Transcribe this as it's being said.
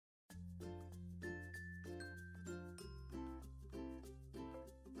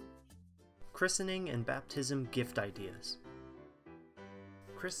Christening and baptism gift ideas.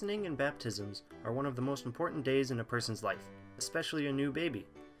 Christening and baptisms are one of the most important days in a person's life, especially a new baby.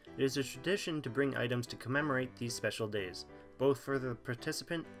 It is a tradition to bring items to commemorate these special days, both for the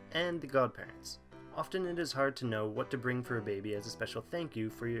participant and the godparents. Often it is hard to know what to bring for a baby as a special thank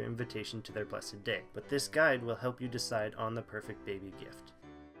you for your invitation to their blessed day, but this guide will help you decide on the perfect baby gift.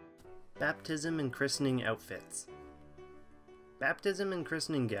 Baptism and christening outfits. Baptism and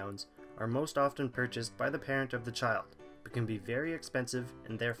christening gowns are most often purchased by the parent of the child, but can be very expensive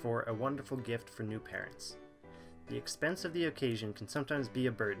and therefore a wonderful gift for new parents. The expense of the occasion can sometimes be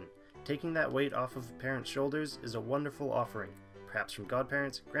a burden. Taking that weight off of a parent's shoulders is a wonderful offering, perhaps from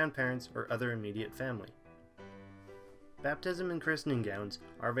godparents, grandparents, or other immediate family. Baptism and christening gowns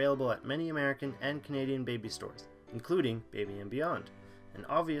are available at many American and Canadian baby stores, including Baby&Beyond, and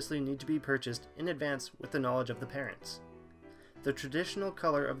obviously need to be purchased in advance with the knowledge of the parents. The traditional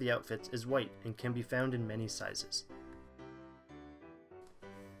color of the outfits is white and can be found in many sizes.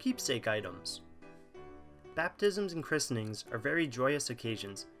 Keepsake items. Baptisms and christenings are very joyous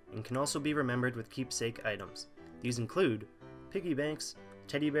occasions and can also be remembered with keepsake items. These include piggy banks,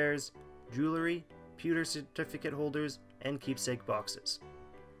 teddy bears, jewelry, pewter certificate holders, and keepsake boxes.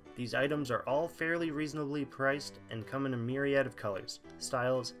 These items are all fairly reasonably priced and come in a myriad of colors,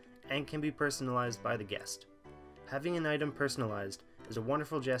 styles, and can be personalized by the guest. Having an item personalized is a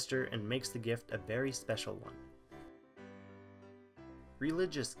wonderful gesture and makes the gift a very special one.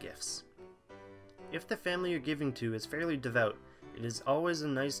 Religious gifts. If the family you're giving to is fairly devout, it is always a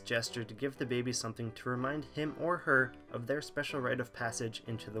nice gesture to give the baby something to remind him or her of their special rite of passage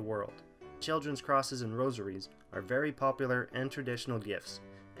into the world. Children's crosses and rosaries are very popular and traditional gifts,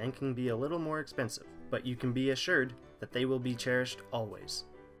 and can be a little more expensive, but you can be assured that they will be cherished always.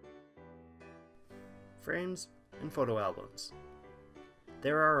 Frames and photo albums.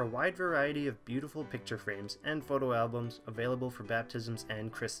 There are a wide variety of beautiful picture frames and photo albums available for baptisms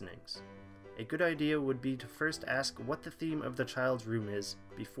and christenings. A good idea would be to first ask what the theme of the child's room is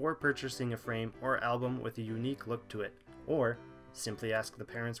before purchasing a frame or album with a unique look to it, or simply ask the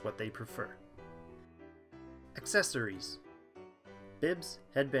parents what they prefer. Accessories. Bibs,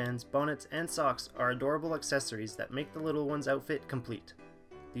 headbands, bonnets, and socks are adorable accessories that make the little one's outfit complete.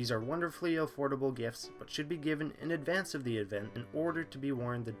 These are wonderfully affordable gifts, but should be given in advance of the event in order to be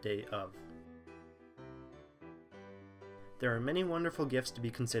worn the day of. There are many wonderful gifts to be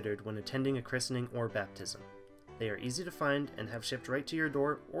considered when attending a christening or baptism. They are easy to find and have shipped right to your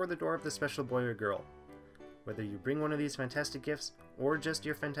door or the door of the special boy or girl. Whether you bring one of these fantastic gifts or just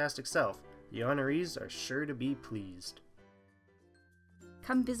your fantastic self, the honorees are sure to be pleased.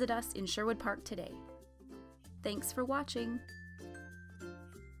 Come visit us in Sherwood Park today. Thanks for watching.